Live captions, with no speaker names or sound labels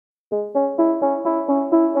Hello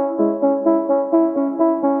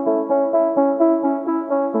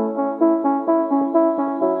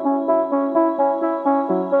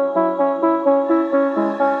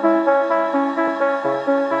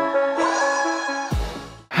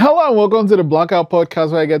and welcome to the Blackout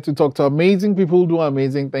Podcast, where I get to talk to amazing people who do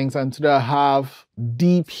amazing things. And today I have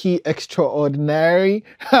DP Extraordinary,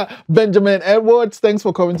 Benjamin Edwards. Thanks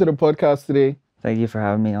for coming to the podcast today. Thank you for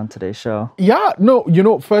having me on today's show. Yeah, no,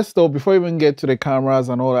 first off, before I even get to the cameras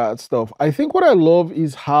and all that stuff, I think what I love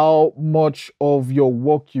is how much of your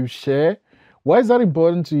work you share. Why is that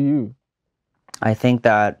important to you? I think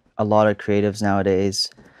that a lot of creatives nowadays,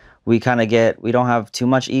 we don't have too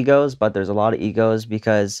much egos, but there's a lot of egos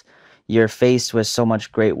because you're faced with so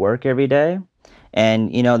much great work every day.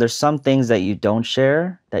 And, there's some things that you don't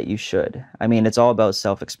share that you should. I mean, it's all about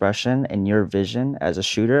self-expression and your vision as a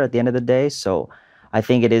shooter at the end of the day. So I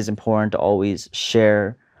think it is important to always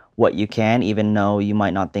share what you can, even though you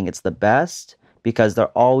might not think it's the best, because there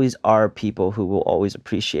always are people who will always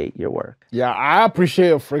appreciate your work. Yeah, I appreciate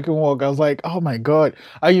your freaking work. I was like, oh my God.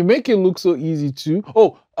 And you make it look so easy too.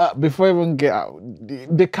 Before I even get out,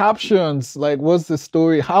 the captions, like what's the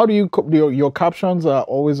story? How do your captions are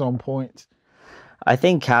always on point? I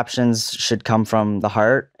think captions should come from the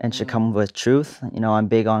heart and should come with truth. I'm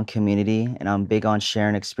big on community and I'm big on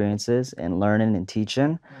sharing experiences and learning and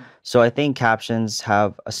teaching. So I think captions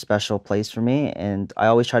have a special place for me, and I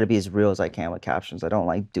always try to be as real as I can with captions. I don't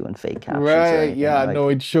like doing fake captions. Right, yeah, no,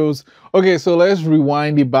 it shows. Okay, so let's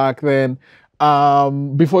rewind it back then.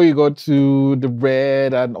 Before you got to the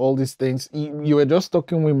red and all these things, you were just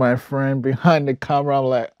talking with my friend behind the camera. I'm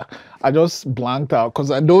like, I just blanked out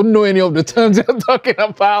because I don't know any of the terms you're talking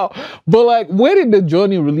about. But like, where did the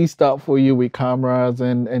journey really start for you with cameras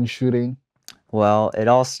and shooting? Well, it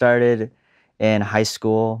all started in high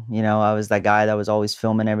school. I was that guy that was always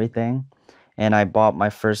filming everything. And I bought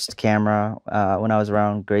my first camera when I was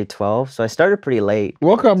around grade 12. So I started pretty late.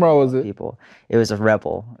 What camera was it? It was a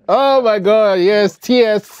Rebel. Oh my God, yes,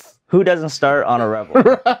 TS. Who doesn't start on a Rebel?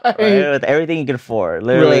 Right? With everything you can afford.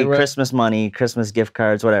 Literally Christmas money, Christmas gift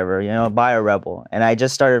cards, whatever, buy a Rebel. And I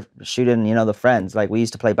just started shooting, the friends. Like we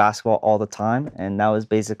used to play basketball all the time. And that was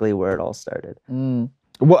basically where it all started.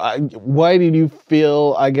 Why did you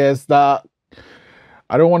feel, I guess, that,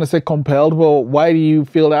 I don't want to say compelled, but why do you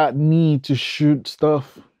feel that need to shoot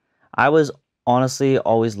stuff? I was honestly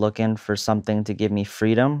always looking for something to give me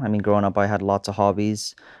freedom. I mean, growing up, I had lots of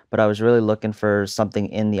hobbies, but I was really looking for something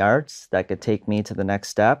in the arts that could take me to the next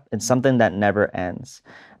step and something that never ends.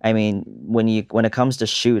 I mean, when it comes to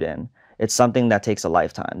shooting, it's something that takes a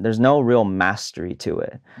lifetime. There's no real mastery to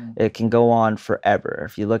it. It can go on forever.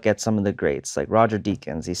 If you look at some of the greats, like Roger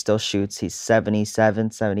Deakins, he still shoots. He's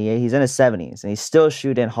 77, 78. He's in his 70s, and he's still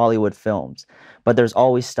shooting Hollywood films. But there's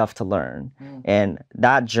always stuff to learn. And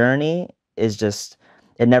that journey is just,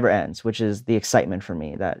 it never ends, which is the excitement for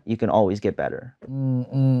me, that you can always get better.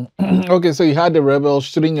 Okay, so you had the Rebel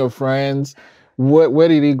shooting your friends. Where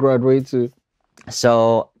did he graduate to?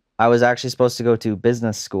 So I was actually supposed to go to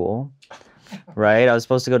business school, right? I was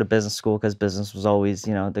supposed to go to business school because business was always,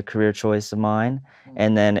 the career choice of mine.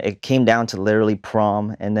 And then it came down to literally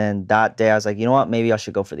prom. And then that day I was like, you know what, maybe I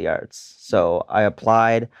should go for the arts. So I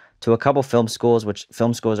applied to a couple film schools, which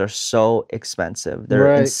film schools are so expensive.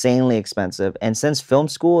 They're insanely expensive. And since film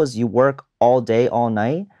schools, you work all day, all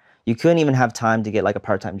night, you couldn't even have time to get like a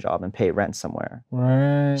part-time job and pay rent somewhere.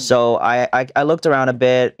 Right. So I looked around a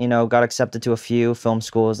bit, got accepted to a few film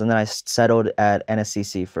schools, and then I settled at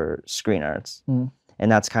NSCC for Screen Arts.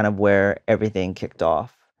 And that's kind of where everything kicked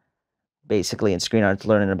off. Basically in Screen Arts,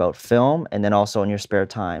 learning about film, and then also in your spare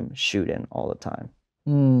time, shooting all the time.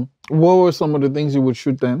 What were some of the things you would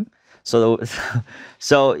shoot then? So there's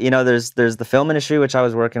the film industry, which I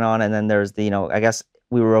was working on, and then there's the, I guess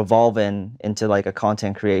we were evolving into like a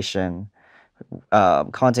content creation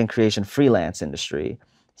freelance industry.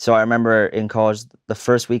 So I remember in college, the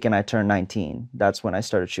first weekend I turned 19, that's when I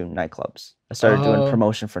started shooting nightclubs. I started doing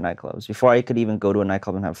promotion for nightclubs. Before I could even go to a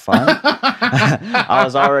nightclub and have fun, I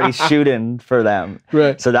was already shooting for them.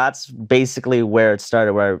 Right. So that's basically where it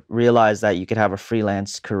started, where I realized that you could have a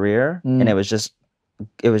freelance career, and it was just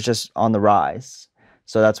on the rise.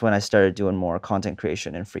 So that's when I started doing more content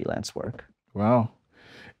creation and freelance work. Wow.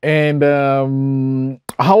 And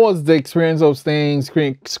how was the experience of staying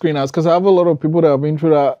Screen Arts? Because I have a lot of people that have been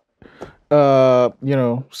through that,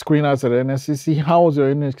 Screen Arts at NSCC. How was your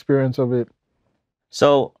experience of it?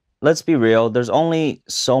 So let's be real. There's only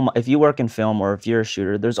so much. If you work in film or if you're a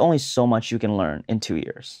shooter, there's only so much you can learn in 2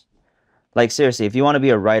 years. Like seriously, if you want to be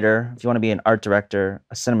a writer, if you want to be an art director,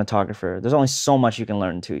 a cinematographer, there's only so much you can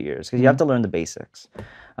learn in 2 years because you have to learn the basics.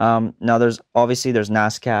 Now there's obviously there's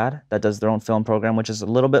NASCAD that does their own film program, which is a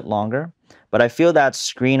little bit longer, but I feel that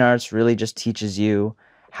Screen Arts really just teaches you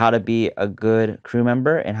how to be a good crew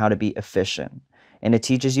member and how to be efficient. And it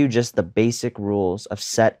teaches you just the basic rules of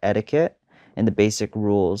set etiquette and the basic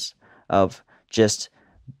rules of just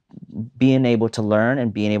being able to learn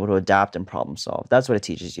and being able to adapt and problem solve. That's what it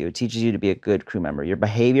teaches you. It teaches you to be a good crew member. Your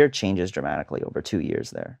behavior changes dramatically over 2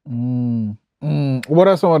 years there. What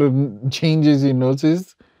are some of the changes you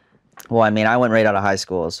noticed? Well, I mean, I went right out of high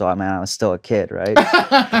school, so I mean, I was still a kid, right?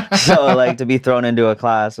 So, like, to be thrown into a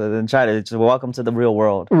class and then try to just welcome to the real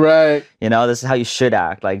world. Right. You know, this is how you should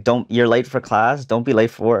act. Like, you're late for class, don't be late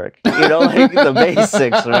for work. You know, like the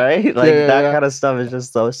basics, right? Like, that kind of stuff is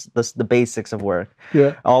just the basics of work.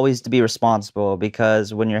 Yeah. Always to be responsible,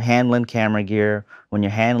 because when you're handling camera gear, when you're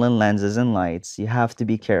handling lenses and lights, you have to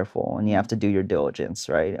be careful and you have to do your diligence,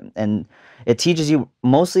 right? And it teaches you,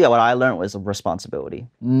 mostly what I learned was responsibility.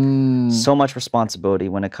 So much responsibility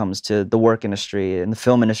when it comes to the work industry and the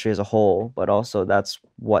film industry as a whole, but also that's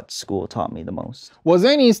what school taught me the most. Was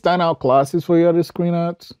there any standout classes for you at the Screen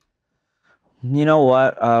Arts? You know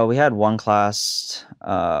what? We had one class.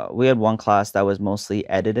 That was mostly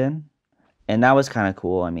editing, and that was kind of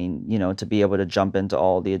cool. I mean, you know, to be able to jump into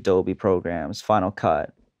all the Adobe programs, Final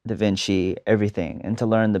Cut, DaVinci, everything, and to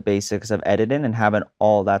learn the basics of editing and having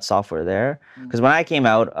all that software there. Because when I came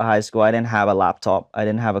out of high school, I didn't have a laptop, I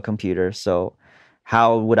didn't have a computer, so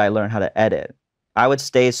how would I learn how to edit? I would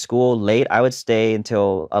stay at school late. I would stay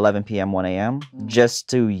until 11 p.m., 1 a.m. just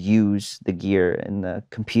to use the gear and the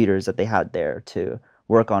computers that they had there to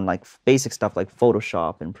work on like basic stuff like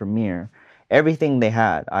Photoshop and Premiere. Everything they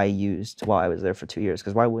had, I used while I was there for 2 years,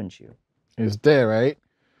 because why wouldn't you? It's there, right?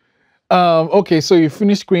 Okay, so you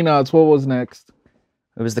finished Screen Arts. What was next?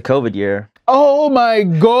 It was the COVID year. Oh my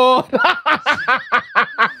God.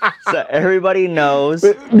 So everybody knows.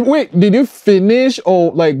 Wait, did you finish,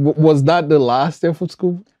 or like was that the last day for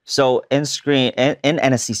school? So in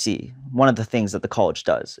NSCC, one of the things that the college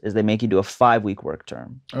does is they make you do a 5-week work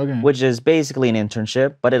term, which is basically an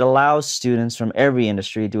internship, but it allows students from every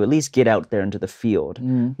industry to at least get out there into the field,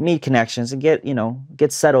 meet connections, and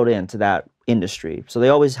get settled into that industry. So they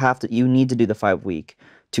always you need to do the 5-week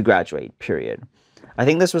to graduate, period. I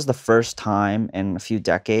think this was the first time in a few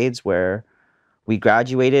decades where we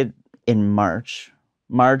graduated in March,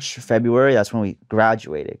 February, that's when we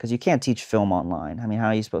graduated, because you can't teach film online. I mean, how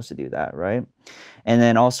are you supposed to do that, right? And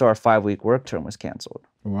then also our 5-week work term was canceled.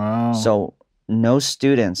 Wow. So no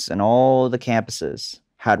students in all the campuses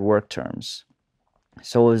had work terms.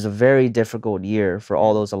 So it was a very difficult year for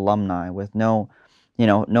all those alumni with no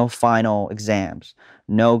final exams,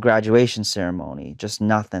 no graduation ceremony, just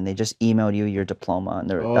nothing. They just emailed you your diploma, and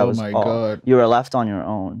that was all. God. You were left on your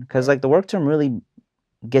own, because like the work term really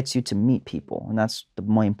gets you to meet people, and that's the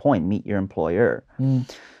main point, meet your employer.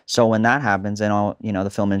 So when that happens, and the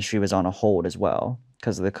film industry was on a hold as well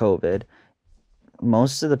because of the COVID,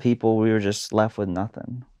 most of the people, we were just left with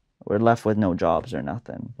nothing. We're left with no jobs or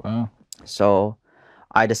nothing. Wow. So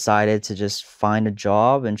I decided to just find a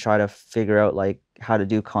job and try to figure out like how to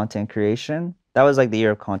do content creation. That was like the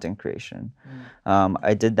year of content creation.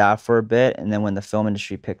 I did that for a bit, and then when the film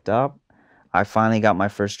industry picked up, I finally got my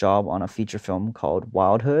first job on a feature film called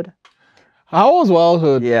Wildhood. How was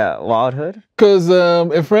Wildhood? Yeah, Wildhood. Because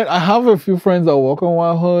I have a few friends that work on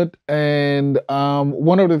Wildhood, and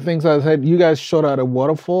one of the things I said, you guys shot at a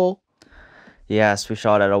waterfall. Yes, we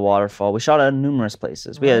shot at a waterfall. We shot at numerous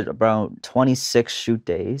places. We had around 26 shoot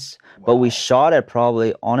days, but we shot at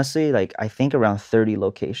probably, honestly, like I think around 30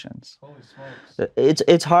 locations. Holy smokes.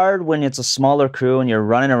 It's hard when it's a smaller crew and you're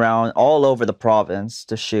running around all over the province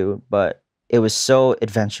to shoot, but it was so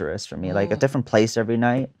adventurous for me, like a different place every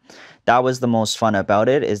night. That was the most fun about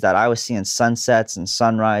it, is that I was seeing sunsets and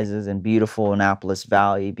sunrises in beautiful Annapolis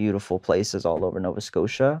Valley, beautiful places all over Nova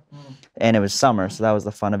Scotia. And it was summer, so that was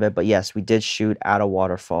the fun of it. But yes, we did shoot at a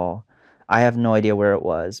waterfall. I have no idea where it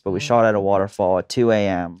was, but we shot at a waterfall at 2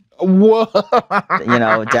 a.m. What?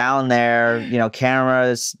 Down there,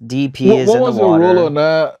 cameras, DP is in the water. What was your role on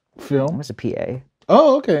that film? I was a PA.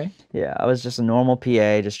 Oh, okay. Yeah, I was just a normal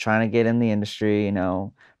PA, just trying to get in the industry,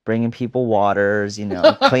 bringing people waters,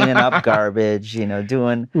 cleaning up garbage,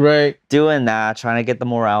 doing that, trying to get the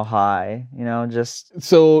morale high, just.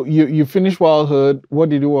 So you finished Wildhood. What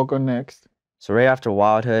did you work on next? So right after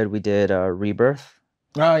Wildhood, we did Rebirth.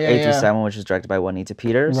 Oh, yeah, 827, which was directed by Juanita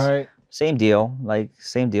Peters. Right. Same deal,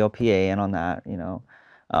 PA in on that,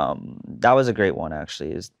 That was a great one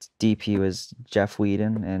actually. His DP was Jeff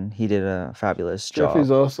Whedon, and he did a fabulous Jeff job.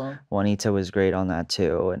 is awesome. Juanita was great on that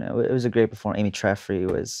too, and it was a great performance. Amy Treffry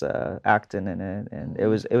was acting in it, and it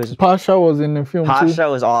was Pasha was in the film too. Pasha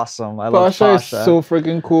was awesome. I loved Pasha is Pasha. so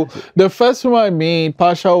freaking cool. The first film I made,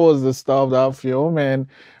 Pasha was the star of that film, and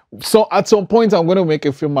so at some point I'm gonna make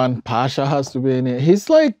a film and Pasha has to be in it. He's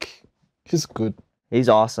good. He's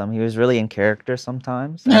awesome. He was really in character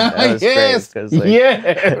sometimes, and that was great Yes, because like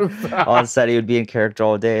yes. on set he would be in character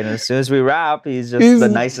all day, and as soon as we wrap, he's just He's the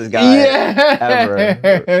nicest guy ever.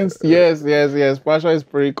 yes. Pasha is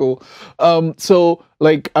pretty cool. So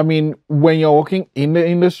like I mean, when you're working in the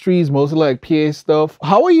industry, it's mostly like PA stuff.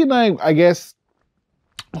 How are you like, I guess,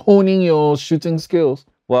 honing your shooting skills?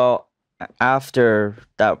 Well, after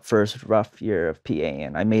that first rough year of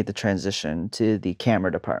PAing, I made the transition to the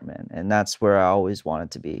camera department, and that's where I always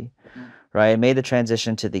wanted to be. Right? I made the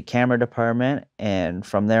transition to the camera department, and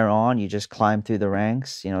from there on, you just climb through the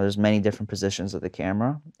ranks. You know, there's many different positions of the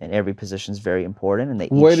camera, and every position is very important, and they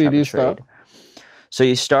Where each did have a you start? trade. So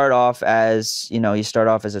you start off as, you start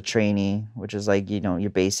off as a trainee, which is like, your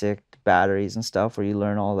basic batteries and stuff where you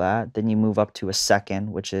learn all that. Then you move up to a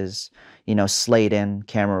second, which is, slate in,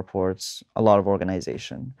 camera reports, a lot of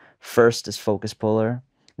organization. First is focus puller,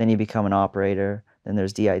 then you become an operator, then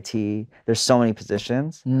there's DIT. There's so many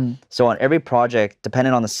positions. So on every project,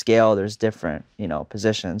 depending on the scale, there's different,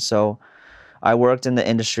 positions. So I worked in the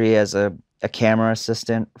industry as a camera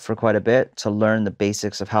assistant for quite a bit to learn the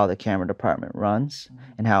basics of how the camera department runs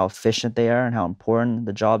and how efficient they are and how important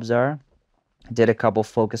the jobs are. Did a couple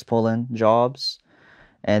focus pulling jobs,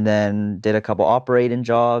 and then did a couple operating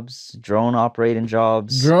jobs, drone operating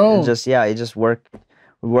jobs. Drone. Just you just work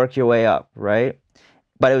your way up, right?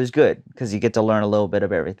 But it was good because you get to learn a little bit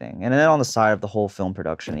of everything. And then on the side of the whole film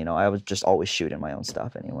production, I was just always shooting my own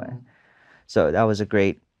stuff anyway. So that was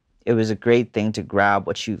it was a great thing to grab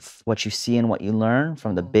what you see and what you learn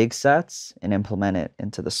from the big sets and implement it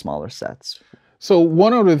into the smaller sets. So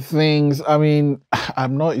one of the things, I mean,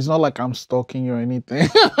 it's not like I'm stalking you or anything,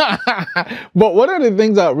 but one of the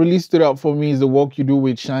things that really stood out for me is the work you do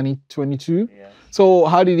with Shani 22. Yeah. So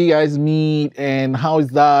how did you guys meet, and how is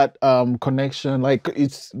that connection? Like,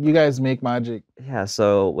 you guys make magic. Yeah,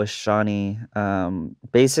 so with Shawnee,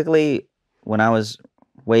 basically when I was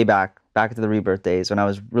way back to the Rebirth days, when I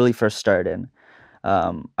was really first starting,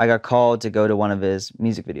 I got called to go to one of his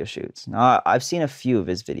music video shoots. Now, I've seen a few of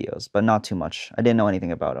his videos, but not too much. I didn't know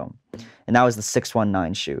anything about him. And that was the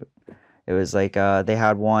 619 shoot. It was like they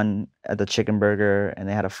had one at the Chicken Burger, and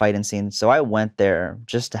they had a fighting scene. So I went there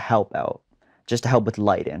just to help out, just to help with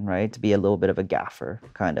lighting, right? To be a little bit of a gaffer,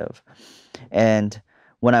 kind of. And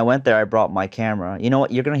when I went there, I brought my camera. You know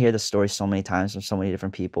what? You're going to hear this story so many times from so many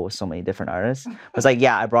different people with so many different artists. I was like,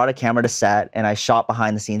 yeah, I brought a camera to set, and I shot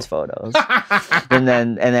behind the scenes photos. and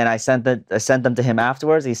then I sent them to him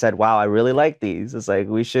afterwards. He said, wow, I really like these. It's like,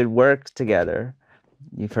 we should work together.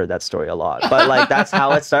 You've heard that story a lot, but like that's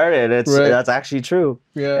how it started. That's actually true.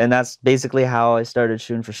 Yeah. And that's basically how I started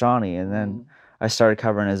shooting for Shawnee. And then I started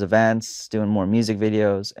covering his events, doing more music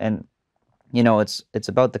videos, and it's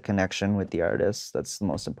about the connection with the artist. That's the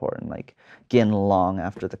most important. Like getting along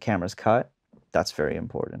after the camera's cut, that's very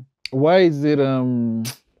important. Why is it well,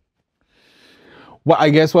 I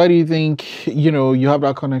guess, why do you think you have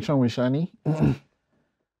that connection with Shani?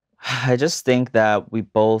 I just think that we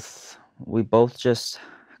both just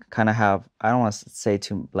kind of have, I don't want to say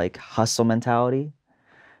too like hustle mentality.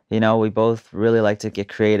 We both really like to get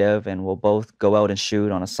creative, and we'll both go out and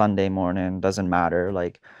shoot on a Sunday morning. Doesn't matter.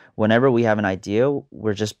 Like whenever we have an idea,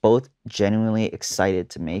 we're just both genuinely excited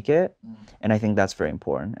to make it. And I think that's very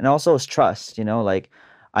important. And also it's trust, like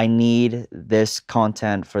I need this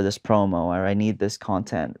content for this promo, or I need this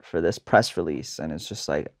content for this press release. And it's just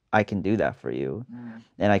like, I can do that for you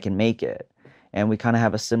and I can make it. And we kind of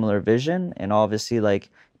have a similar vision, and obviously like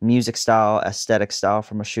music style, aesthetic style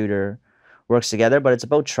from a shooter works together, but it's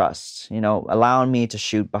about trust, allowing me to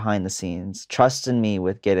shoot behind the scenes, trusting me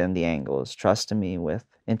with getting the angles, trusting me with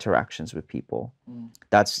interactions with people.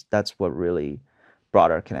 That's what really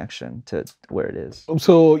brought our connection to where it is.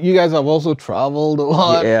 So you guys have also traveled a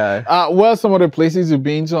lot. Yeah. What are some of the places you've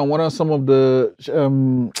been to, and what are some of the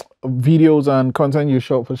videos and content you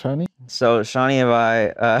shot for Shani? So Shawnee and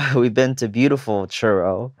I, we've been to beautiful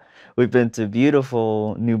Truro, we've been to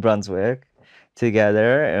beautiful New Brunswick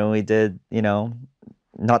together, and we did,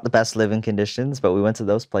 not the best living conditions, but we went to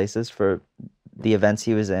those places for the events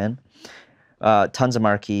he was in. tons of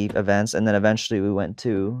marquee events, and then eventually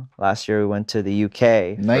last year we went to the UK for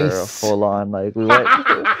a Nice. full on like we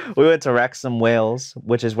went to Wrexham, Wales,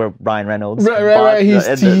 which is where Ryan Reynolds Right. bought His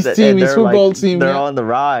team, and his they're like football team. they're Yeah. on the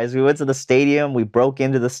rise. We went to the stadium, we broke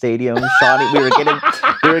into the stadium. Shawnee, we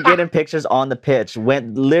were getting pictures on the pitch.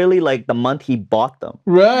 Went literally like the month he bought them.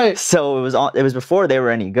 Right. So it was before they were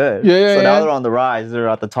any good. Yeah, yeah, So now yeah. they're on the rise. They're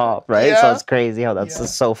at the top, right? So Yeah. it's crazy how that's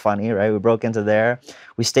just so funny, right? We broke into there.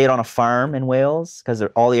 We stayed on a farm in Wales because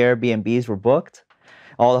all the Airbnbs were booked.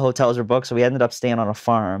 All the hotels were booked. So we ended up staying on a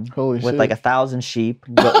farm Holy with shit. like 1,000 sheep,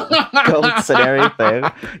 goats and everything.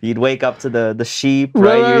 You'd wake up to the sheep,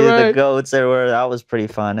 right? Right, You right. the goats everywhere. That was pretty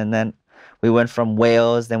fun. And then we went from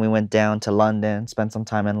Wales, then we went down to London, spent some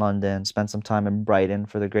time in London, spent some time in Brighton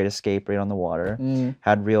for the Great Escape right on the water. Mm.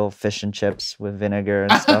 Had real fish and chips with vinegar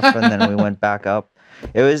and stuff, and then we went back up.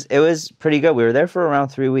 It was pretty good. We were there for around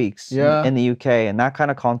 3 weeks Yeah. in the UK, and that kind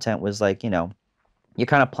of content was like, you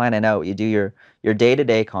kind of plan it out. You do your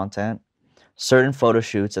day-to-day content, certain photo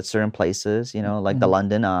shoots at certain places, like the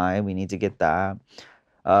London Eye, we need to get that.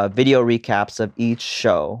 Video recaps of each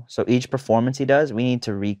show. So each performance he does, we need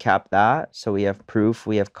to recap that. So we have proof,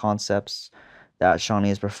 we have concepts that Shawnee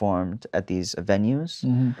has performed at these venues.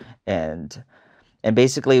 And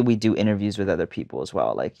basically we do interviews with other people as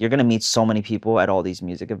well. Like you're gonna meet so many people at all these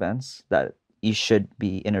music events that you should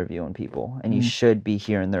be interviewing people and you should be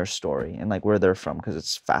hearing their story and like where they're from because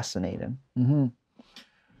it's fascinating.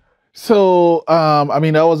 So, I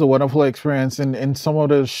mean, that was a wonderful experience, and some of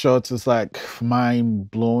those shots is like mind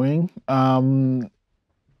blowing.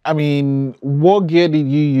 I mean, what gear did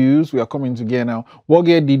you use? We are coming to gear now. What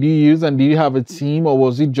gear did you use, and did you have a team, or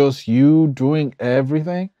was it just you doing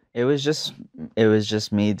everything? It was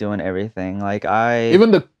just me doing everything. Like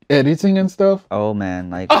Even the editing and stuff. Oh man,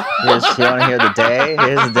 like you want to hear the day?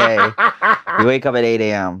 Here's the day. You wake up at 8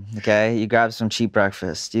 a.m. Okay, you grab some cheap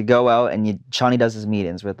breakfast. You go out and Shawnee does his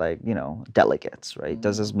meetings with like delegates, right?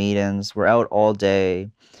 Does his meetings. We're out all day.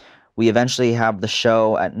 We eventually have the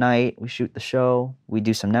show at night. We shoot the show. We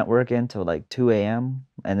do some networking till like 2 a.m.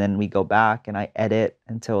 and then we go back and I edit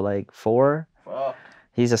until like 4.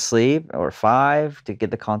 He's asleep or 5 to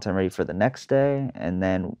get the content ready for the next day, and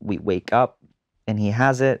then we wake up and he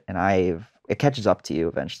has it, and it catches up to you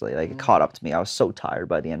eventually. Like it caught up to me. I was so tired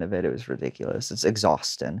by the end of it. It was ridiculous. It's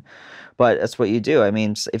exhausting, but that's what you do. I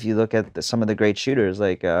mean, if you look at some of the great shooters,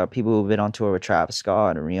 like people who've been on tour with Travis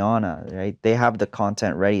Scott and Rihanna, right? They have the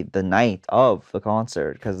content ready the night of the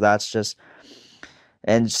concert because that's just.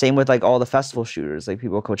 And same with like all the festival shooters, like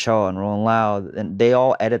people at Coachella and Rolling Loud, and they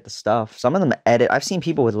all edit the stuff. Some of them edit. I've seen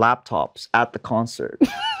people with laptops at the concert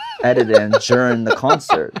editing during the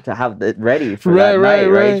concert to have it ready for that night,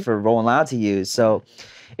 right? For Rolling Loud to use. So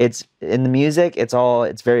it's in the music, it's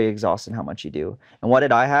very exhausting how much you do. And what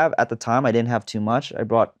did I have at the time? I didn't have too much. I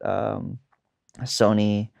brought a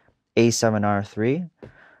Sony A7R III,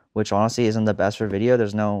 which honestly isn't the best for video.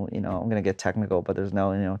 There's no, I'm gonna get technical, but there's no,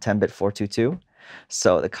 10-bit 422.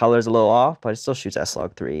 So the color's a little off, but it still shoots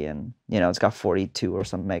S-Log3, and it's got 42 or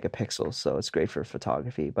some megapixels, so it's great for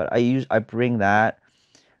photography. But I bring that,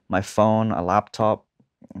 my phone, a laptop,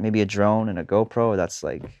 maybe a drone, and a GoPro. That's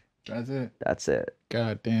it. That's it.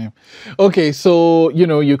 God damn. Okay, so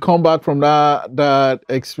you come back from that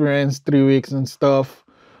experience, 3 weeks and stuff.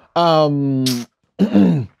 When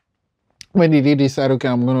did you decide, okay,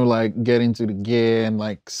 I'm gonna like get into the gear and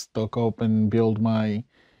like stock up and build my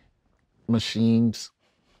machines?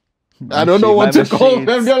 I don't know what to call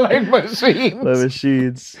them. They're like machines. My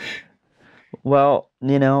machines. Well,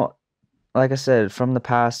 like I said, from the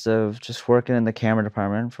past of just working in the camera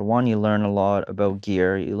department, for one, you learn a lot about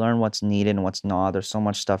gear. You learn what's needed and what's not. There's so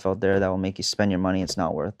much stuff out there that will make you spend your money. It's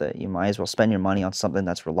not worth it. You might as well spend your money on something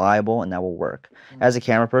that's reliable and that will work. As a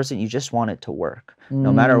camera person, you just want it to work.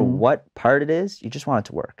 No matter what part it is, you just want it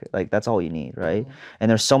to work. Like, that's all you need, right? And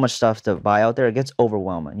there's so much stuff to buy out there. It gets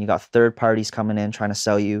overwhelming. You got third parties coming in trying to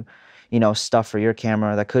sell you, stuff for your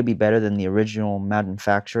camera that could be better than the original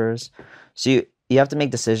manufacturers. So you have to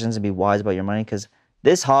make decisions and be wise about your money, because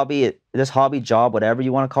this hobby job, whatever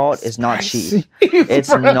you want to call it, is not cheap. It's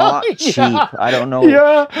not cheap. I don't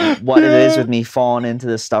know what it is with me falling into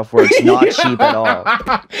this stuff where it's not cheap at all.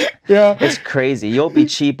 It's crazy. You'll be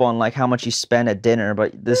cheap on like how much you spend at dinner,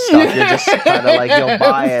 but this stuff, you're just kind of like, you'll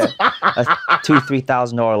buy a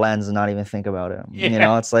 $2,000-$3,000 lens and not even think about it.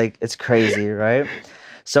 It's like, it's crazy, right?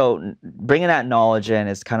 So bringing that knowledge in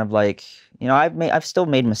is kind of like, I've still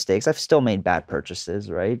made mistakes. I've still made bad purchases,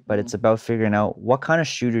 right? But it's about figuring out what kind of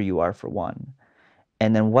shooter you are, for one,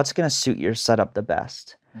 and then what's going to suit your setup the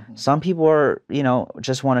best. Some people are,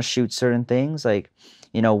 just want to shoot certain things. Like,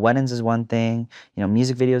 weddings is one thing,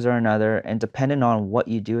 music videos are another. And depending on what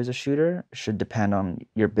you do as a shooter should depend on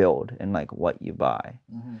your build and like what you buy.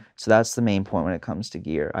 So that's the main point when it comes to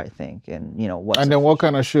gear, I think. And, what's And then what efficient.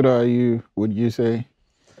 kind of shooter are you, would you say?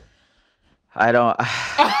 I don't,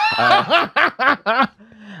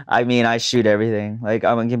 I mean, I shoot everything. Like,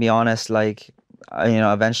 I'm gonna be honest, like,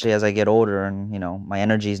 eventually as I get older and, my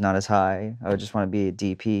energy is not as high, I would just want to be a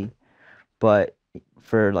DP. But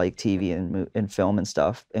for like TV and film and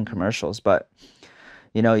stuff and commercials. But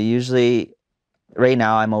usually right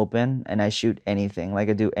now I'm open and I shoot anything. Like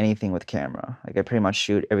I do anything with camera. Like I pretty much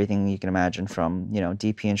shoot everything you can imagine from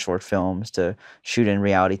DP and short films to shoot in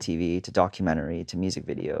reality TV to documentary to music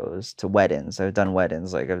videos to weddings. I've done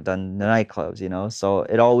weddings. Like I've done the nightclubs. So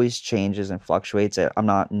it always changes and fluctuates. I'm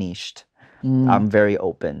not niched. Mm, I'm very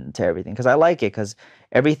open to everything because I like it because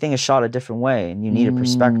everything is shot a different way and you need a mm,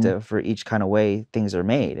 perspective for each kind of way things are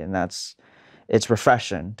made. And it's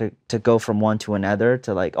refreshing to go from one to another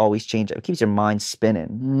to like always change. It keeps your mind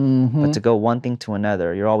spinning. But hmm. to go one thing to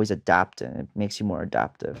another, you're always adapting. It makes you more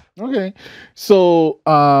adaptive. Okay. So,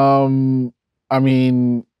 I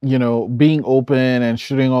mean, being open and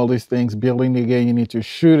shooting all these things, building the game, you need to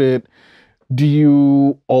shoot it. Do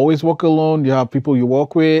you always work alone? Do you have people you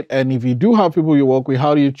work with? And if you do have people you work with,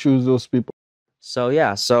 how do you choose those people? So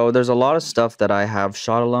yeah, so there's a lot of stuff that I have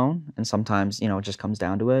shot alone, and sometimes it just comes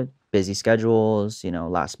down to it. Busy schedules,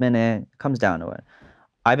 last minute, it comes down to it.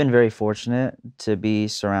 I've been very fortunate to be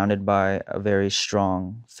surrounded by a very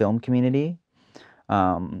strong film community.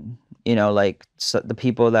 Like the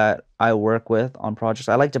people that I work with on projects,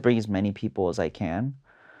 I like to bring as many people as I can,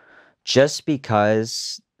 just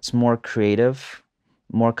because it's more creative,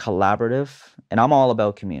 more collaborative, and I'm all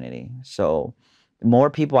about community. So, the more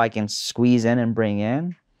people I can squeeze in and bring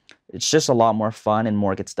in, it's just a lot more fun and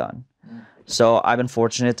more gets done. So I've been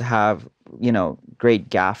fortunate to have, great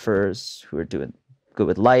gaffers who are doing good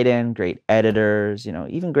with lighting, great editors,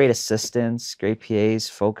 even great assistants, great PAs,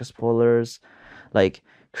 focus pullers, like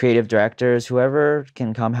creative directors, whoever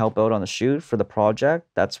can come help out on the shoot for the project.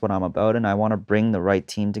 That's what I'm about. And I want to bring the right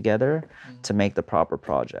team together to make the proper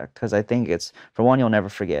project. Because I think it's, for one, you'll never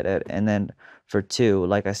forget it. And then for two,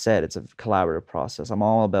 like I said, it's a collaborative process. I'm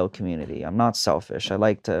all about community. I'm not selfish. I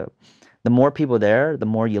like to, the more people there, the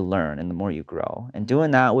more you learn and the more you grow. And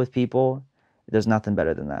doing that with people, there's nothing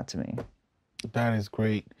better than that to me. That is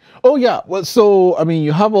great. Oh yeah. Well, so I mean,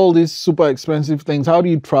 you have all these super expensive things. How do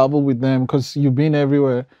you travel with them? Because you've been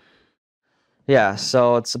everywhere. Yeah,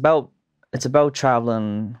 so it's about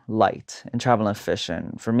traveling light and traveling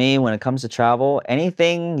efficient. For me, when it comes to travel,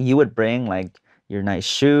 anything you would bring, like your nice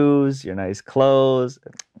shoes, your nice clothes,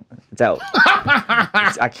 it's out.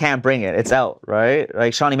 I can't bring it. It's out, right?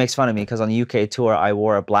 Like Shawnee makes fun of me because on the UK tour, I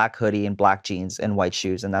wore a black hoodie and black jeans and white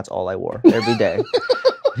shoes, and that's all I wore every day.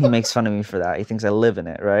 He makes fun of me for that. He thinks I live in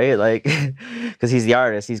it, right? Like, because he's the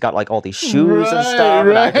artist. He's got like all these shoes and Right, stuff,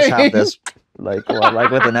 and I just have right. this, like, well,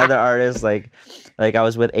 like with another artist, like I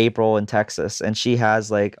was with April in Texas, and she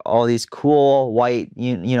has like all these cool white,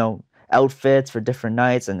 outfits for different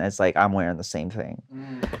nights, and it's like I'm wearing the same thing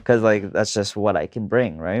because like that's just what I can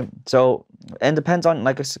bring, right? So, and depends on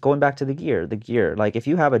like going back to the gear. Like if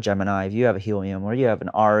you have a Gemini, if you have a Helium, or you have an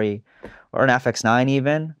Ari, or an FX9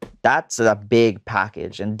 even, that's a big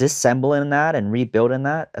package. And disassembling that and rebuilding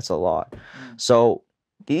that's a lot. So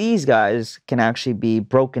these guys can actually be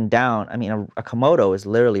broken down. I mean, a Komodo is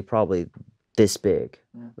literally probably this big.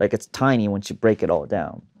 Like it's tiny once you break it all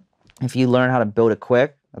down. If you learn how to build it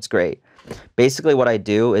quick, that's great. Basically, what I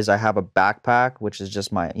do is I have a backpack, which is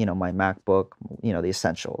just my MacBook, the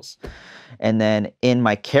essentials, and then in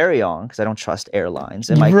my carry-on, because I don't trust airlines,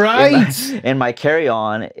 in my in Right. my, in my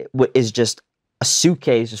carry-on is just a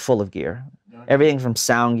suitcase just full of gear, everything from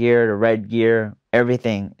sound gear to red gear,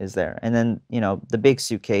 everything is there. And then the big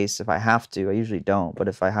suitcase, if I have to, I usually don't, but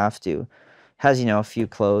if I have to, has a few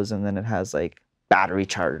clothes, and then it has like battery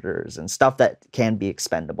chargers and stuff that can be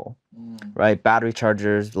expendable, right? Battery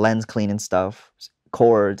chargers, lens cleaning stuff,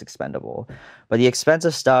 cords expendable. But the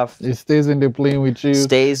expensive stuff It stays in the plane with you.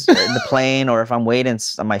 stays in the plane, or if I'm waiting,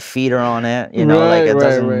 my feet are on it, like Right, it right,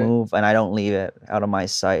 doesn't right. move and I don't leave it out of my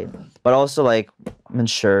sight. But also like I'm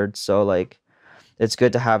insured, so like it's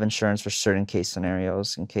good to have insurance for certain case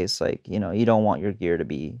scenarios in case like, you don't want your gear to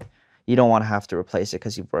be, you don't want to have to replace it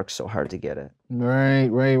because you've worked so hard to get it. Right,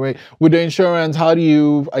 right, right. With the insurance, how do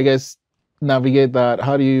you, I guess, navigate that?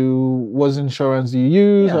 What insurance do you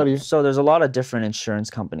use? How Yeah, do you? so there's a lot of different insurance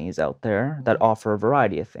companies out there that offer a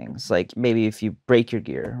variety of things. Like maybe if you break your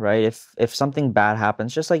gear, right? If something bad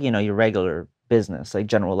happens, just like your regular business, like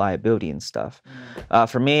general liability and stuff.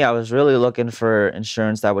 For me, I was really looking for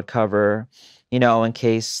insurance that would cover, in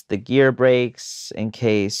case the gear breaks, in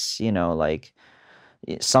case, like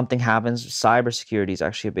something happens. Cybersecurity is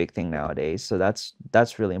actually a big thing nowadays, so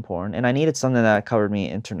that's really important. And I needed something that covered me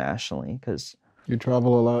internationally because You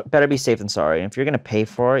travel a lot. better be safe than sorry. And if you're gonna pay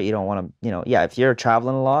for it, you don't want to, yeah. If you're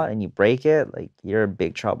traveling a lot and you break it, like you're in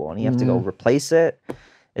big trouble, and you have to go replace it.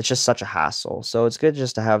 It's just such a hassle. So it's good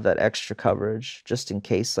just to have that extra coverage, just in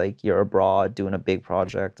case like you're abroad doing a big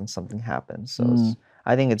project and something happens. So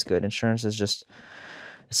I think it's good. Insurance is just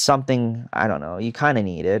something, I don't know, you kind of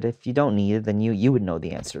need it. If you don't need it, then you would know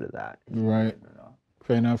the answer to that. Right.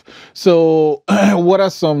 Fair enough. So, what are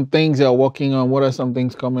some things you're working on? What are some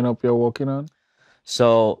things coming up you're working on?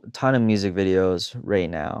 So ton of music videos right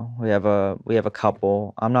now. We have a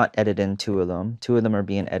couple. I'm not editing two of them. Two of them are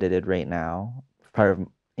being edited right now. Part of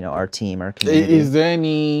our team, our community. Is there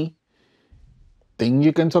any thing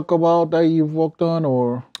you can talk about that you've worked on,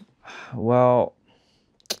 or? Well,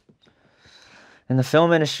 in the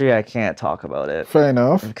film industry, I can't talk about it. Fair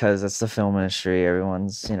enough. Because it's the film industry.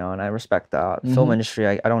 Everyone's, and I respect that. Film industry,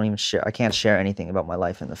 I don't even share. I can't share anything about my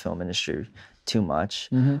life in the film industry too much.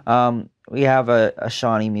 We have a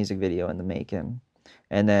Shawnee music video in the making.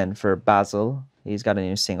 And then for Basil, he's got a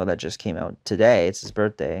new single that just came out today. It's his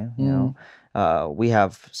birthday, we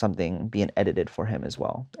have something being edited for him as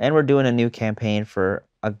well. And we're doing a new campaign for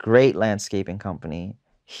a great landscaping company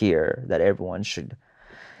here that everyone should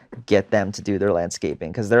get them to do their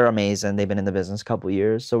landscaping because they're amazing. They've been in the business a couple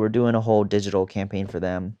years. So we're doing a whole digital campaign for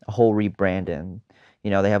them, a whole rebranding.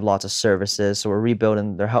 They have lots of services. So we're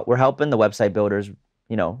rebuilding, we're helping the website builders,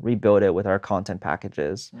 rebuild it with our content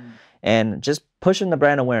packages and just pushing the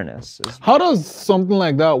brand awareness. How does something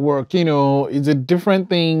like that work? Is a different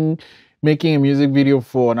thing making a music video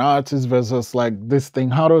for an artist versus like this thing?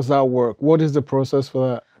 How does that work? What is the process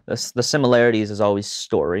for that? The similarities is always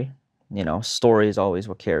story. Story is always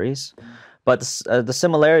what carries. But the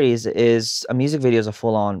similarities is a music video is a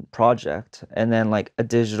full-on project. And then like a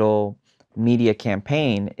digital media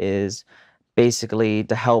campaign is basically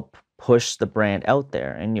to help push the brand out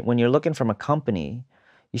there. And when you're looking from a company,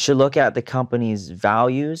 you should look at the company's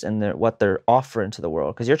values and what they're offering to the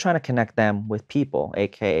world because you're trying to connect them with people,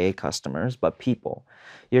 aka customers, but people.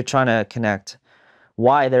 You're trying to connect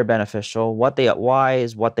why they're beneficial, why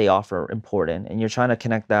is what they offer important, and you're trying to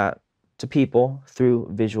connect that to people through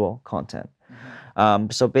visual content.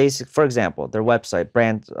 So for example, their website,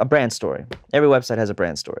 a brand story. Every website has a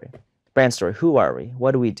brand story. Brand story, who are we?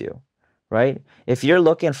 What do we do? Right? If you're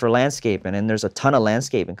looking for landscaping and there's a ton of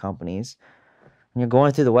landscaping companies, and you're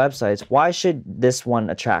going through the websites, why should this one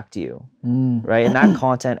attract you? Right? And that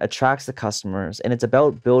content attracts the customers, and it's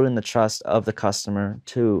about building the trust of the customer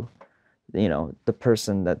to, the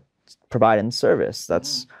person that providing service.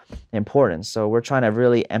 That's important. So we're trying to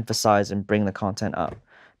really emphasize and bring the content up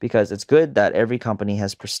because it's good that every company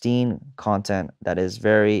has pristine content that is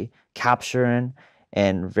very capturing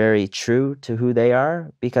and very true to who they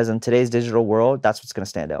are because in today's digital world, that's what's going to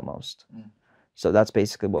stand out most. So that's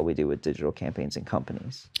basically what we do with digital campaigns and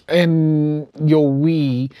companies. And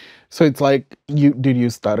so it's like did you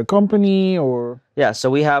start a company or? Yeah, so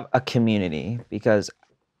we have a community because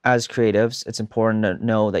as creatives, it's important to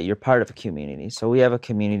know that you're part of a community. So we have a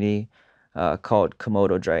community called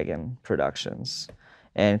Komodo Dragon Productions.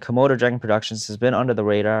 And Komodo Dragon Productions has been under the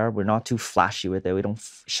radar. We're not too flashy with it. We don't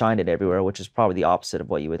shine it everywhere, which is probably the opposite of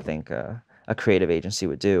what you would think a creative agency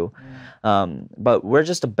would do. But we're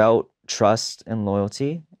just about trust and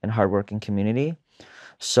loyalty and hardworking community.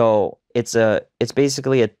 So it's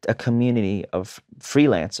basically a community of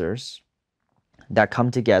freelancers that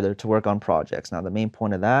come together to work on projects. Now, the main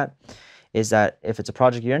point of that is that if it's a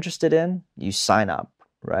project you're interested in, you sign up,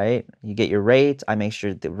 right? You get your rate. I make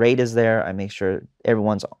sure the rate is there. I make sure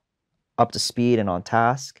everyone's up to speed and on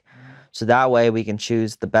task. So that way we can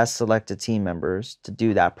choose the best selected team members to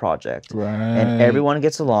do that project. Right. And everyone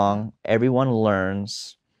gets along, everyone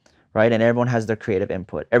learns, right? And everyone has their creative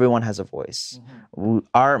input. Everyone has a voice.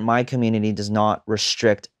 My community does not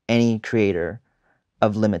restrict any creator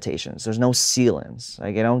of limitations. There's no ceilings.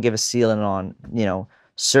 Like I don't give a ceiling on,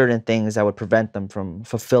 certain things that would prevent them from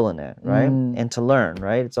fulfilling it, right? And to learn,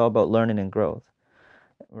 right? It's all about learning and growth,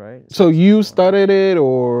 right? So you started it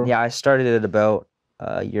or? Yeah, I started it about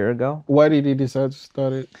a year ago. Why did you decide to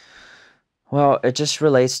start it? Well, it just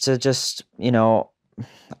relates to just,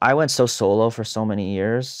 I went so solo for so many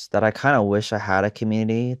years that I kind of wish I had a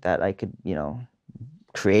community that I could,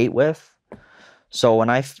 create with. So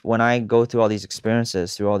when I go through all these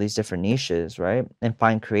experiences, through all these different niches, right, and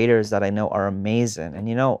find creators that I know are amazing,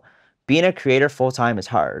 and being a creator full time is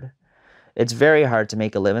hard. it's very hard to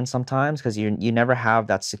make a living sometimes because you never have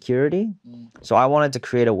that security. So I wanted to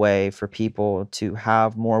create a way for people to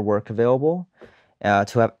have more work available,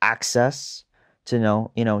 to have access to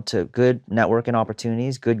to good networking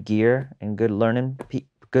opportunities, good gear, and good learning,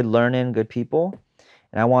 good people.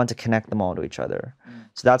 And I wanted to connect them all to each other.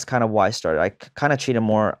 So that's kind of why I started. I kind of treat them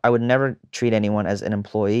more. I would never treat anyone as an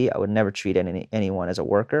employee. I would never treat anyone as a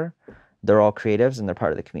worker. They're all creatives and they're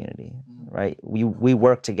part of the community, right? We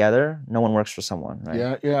work together. No one works for someone, right?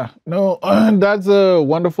 Yeah, yeah. No, that's a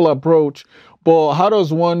wonderful approach. But how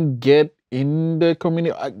does one get in the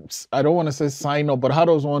community? I don't want to say sign up, but how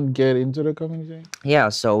does one get into the community? Yeah,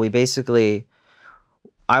 so we basically,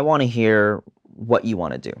 I want to hear what you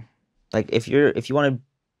want to do. Like if you want to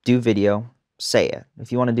do video, say it.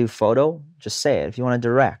 If you want to do photo, just say it. If you want to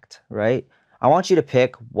direct, right? I want you to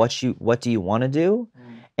pick what do you want to do,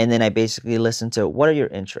 and then I basically listen to what are your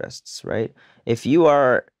interests, right? If you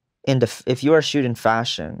are if you are shooting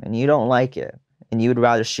fashion and you don't like it and you would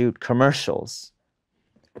rather shoot commercials,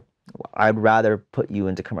 I'd rather put you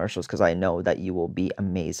into commercials because I know that you will be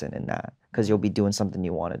amazing in that because you'll be doing something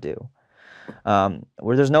you want to do.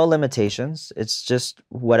 Where there's no limitations. It's just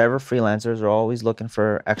whatever freelancers are always looking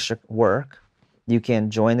for extra work. You can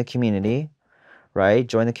join the community, right?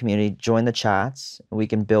 Join the community, join the chats, and we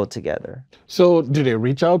can build together. So, did they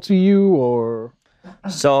reach out to you or?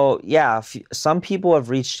 So yeah, some people have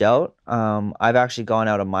reached out. I've actually gone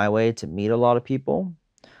out of my way to meet a lot of people,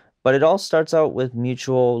 but it all starts out with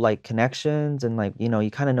mutual like connections and like you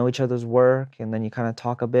kind of know each other's work, and then you kind of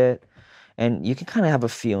talk a bit. And you can kind of have a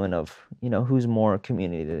feeling of, who's more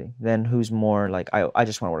community than who's more like, I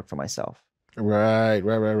just want to work for myself. Right.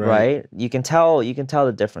 Right? You can tell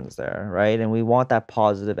the difference there, right? And we want that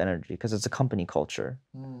positive energy because it's a company culture.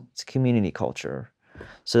 It's a community culture.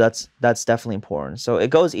 So that's definitely important. So it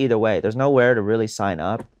goes either way. There's nowhere to really sign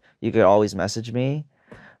up. You could always message me,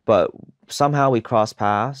 but somehow we cross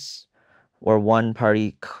paths or one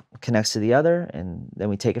party connects to the other, and then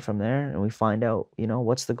we take it from there and we find out,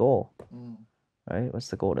 what's the goal, right? What's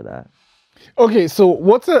the goal to that? Okay, so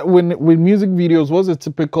what's a when with music videos? What's a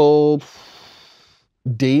typical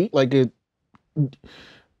day, like a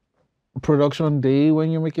production day when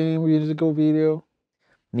you're making a musical video?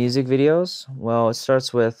 Music videos? Well, it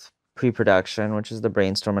starts with pre-production, which is the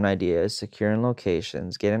brainstorming ideas, securing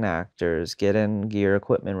locations, getting actors, getting gear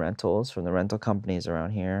equipment rentals from the rental companies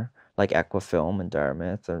around here, like Equifilm and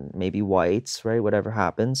Dartmouth, or maybe Whites, right? Whatever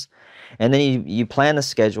happens. And then you plan the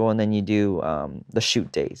schedule, and then you do the shoot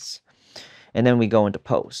days. And then we go into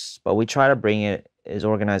post. But we try to bring it as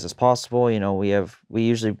organized as possible. We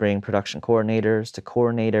usually bring production coordinators to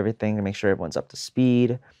coordinate everything to make sure everyone's up to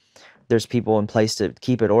speed. There's people in place to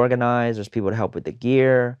keep it organized. There's people to help with the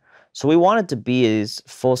gear. So we want it to be as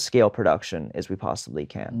full-scale production as we possibly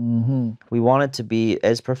can. We want it to be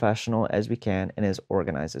as professional as we can and as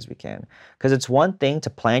organized as we can. Because it's one thing to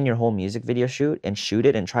plan your whole music video shoot and shoot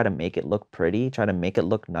it and try to make it look pretty, try to make it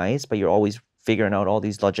look nice, but you're always figuring out all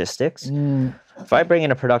these logistics. If I bring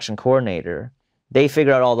in a production coordinator, they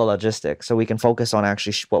figure out all the logistics so we can focus on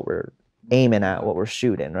actually what we're aiming at, what we're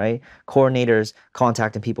shooting, right? Coordinators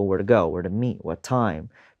contacting people where to go, where to meet, what time,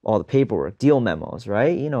 all the paperwork, deal memos,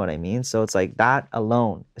 right? You know what I mean? So it's like that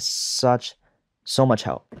alone is so much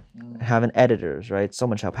help. Having editors, right? So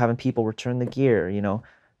much help. Having people return the gear,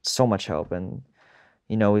 so much help. And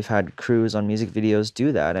we've had crews on music videos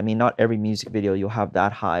do that. I mean, not every music video you'll have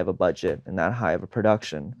that high of a budget and that high of a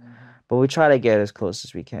production. But we try to get as close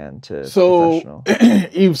as we can to professional.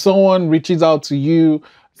 If someone reaches out to you,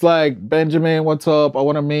 it's like, Benjamin, what's up? I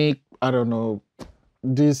want to make, I don't know,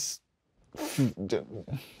 this,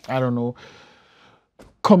 I don't know,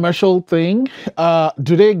 commercial thing.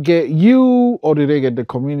 Do they get you or do they get the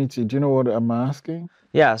community? Do you know what I'm asking?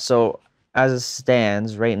 Yeah, so as it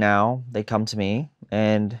stands right now, they come to me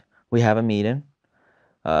and we have a meeting.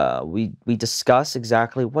 We discuss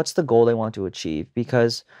exactly what's the goal they want to achieve,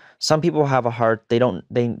 because some people have a heart, they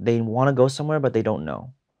want to go somewhere but they don't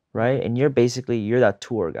know, right? And you're that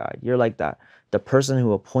tour guide. You're like the person who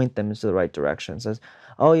will point them into the right direction. Says,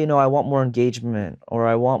 oh, I want more engagement, or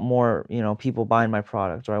I want more, people buying my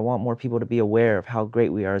product, or I want more people to be aware of how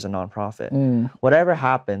great we are as a nonprofit. Whatever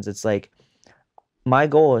happens, it's like my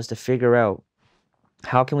goal is to figure out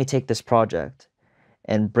how can we take this project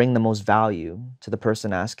and bring the most value to the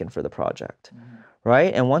person asking for the project,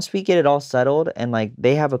 right? And once we get it all settled and like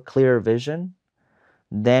they have a clear vision,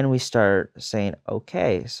 then we start saying,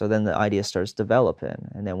 okay, so then the idea starts developing,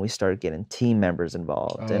 and then we start getting team members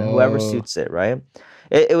involved and whoever suits it, right?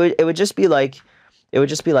 It would just be like It would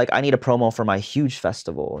just be like, I need a promo for my huge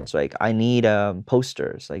festival. It's like, I need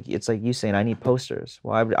posters. Like, it's like you saying, I need posters.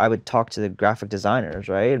 Well, I would talk to the graphic designers,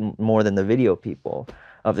 right? More than the video people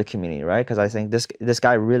of the community, right? Because I think this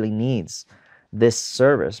guy really needs this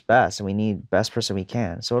service best, and we need best person we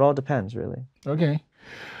can. So it all depends, really. Okay.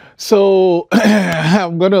 So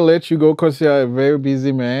I'm gonna let you go because you're a very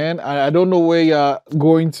busy man. I don't know where you're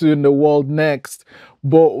going to in the world next,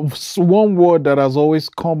 but one word that has always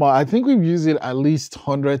come out, I think we've used it at least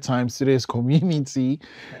 100 times today, is community.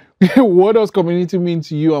 What does community mean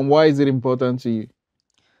to you, and why is it important to you?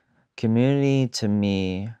 Community to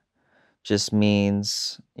me just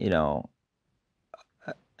means, an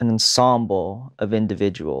ensemble of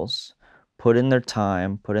individuals put in their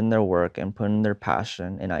time, put in their work, and put in their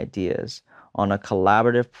passion and ideas on a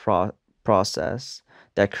collaborative process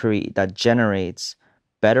that generates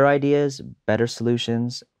better ideas, better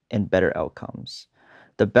solutions, and better outcomes.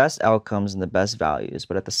 The best outcomes and the best values,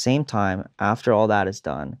 but at the same time, after all that is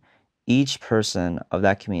done, each person of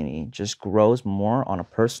that community just grows more on a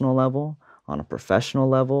personal level, on a professional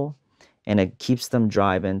level, and it keeps them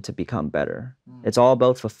driving to become better. It's all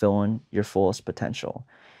about fulfilling your fullest potential.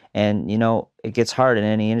 And it gets hard in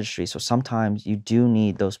any industry. So sometimes you do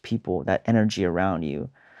need those people, that energy around you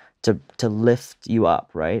to lift you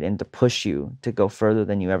up, right? And to push you to go further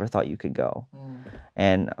than you ever thought you could go.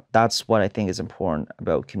 And that's what I think is important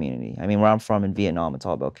about community. I mean, where I'm from in Vietnam, it's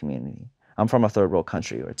all about community. I'm from a third world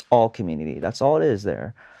country where it's all community. That's all it is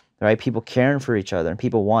there, right? People caring for each other and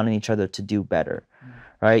people wanting each other to do better,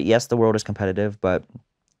 right? Yes, the world is competitive, but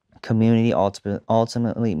community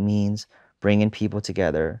ultimately means bringing people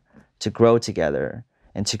together to grow together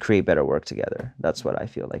and to create better work together. That's what I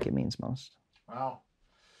feel like it means most. Wow.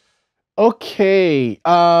 Okay.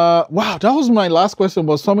 Wow, that was my last question,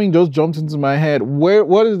 but something just jumped into my head.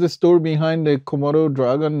 What is the story behind the Komodo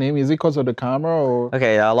dragon name? Is it because of the camera or?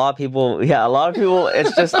 Okay, a lot of people,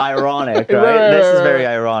 it's just ironic, Right, right? This is right, very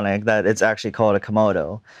right. ironic that it's actually called a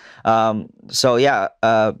Komodo. So yeah,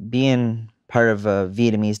 being part of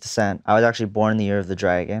Vietnamese descent, I was actually born in the year of the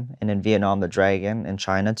dragon, and in Vietnam, the dragon, in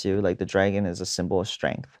China too, like the dragon is a symbol of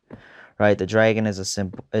strength, right? The dragon is a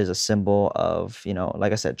symbol of,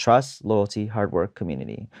 like I said, trust, loyalty, hard work,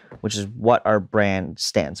 community, which is what our brand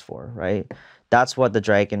stands for, right? That's what the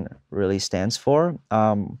dragon really stands for.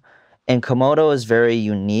 And Komodo is very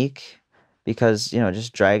unique because,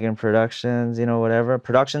 just Dragon Productions, whatever.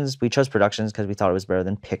 Productions, we chose Productions because we thought it was better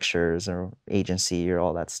than Pictures or Agency or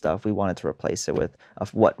all that stuff. We wanted to replace it with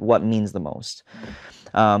what means the most.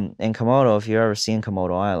 And Komodo, if you've ever seen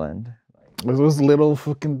Komodo Island, Those little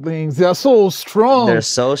fucking things. They're so they're strong.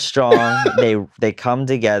 so strong. They come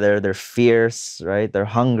together. They're fierce, right? They're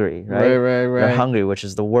hungry, Right, right? right, They're right. hungry, which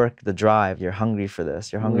is the work, the drive. You're hungry for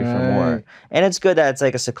this. You're hungry for more. Right. And it's good that it's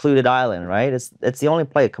like a secluded island, right? It's the only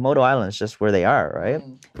place. Komodo Island is just where they are, right?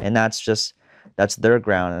 And that's their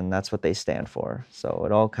ground, and that's what they stand for. So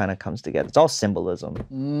it all kind of comes together. It's all symbolism.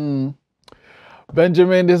 Mm.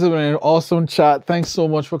 Benjamin, this has been an awesome chat. Thanks so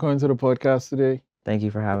much for coming to the podcast today. Thank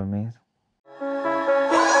you for having me.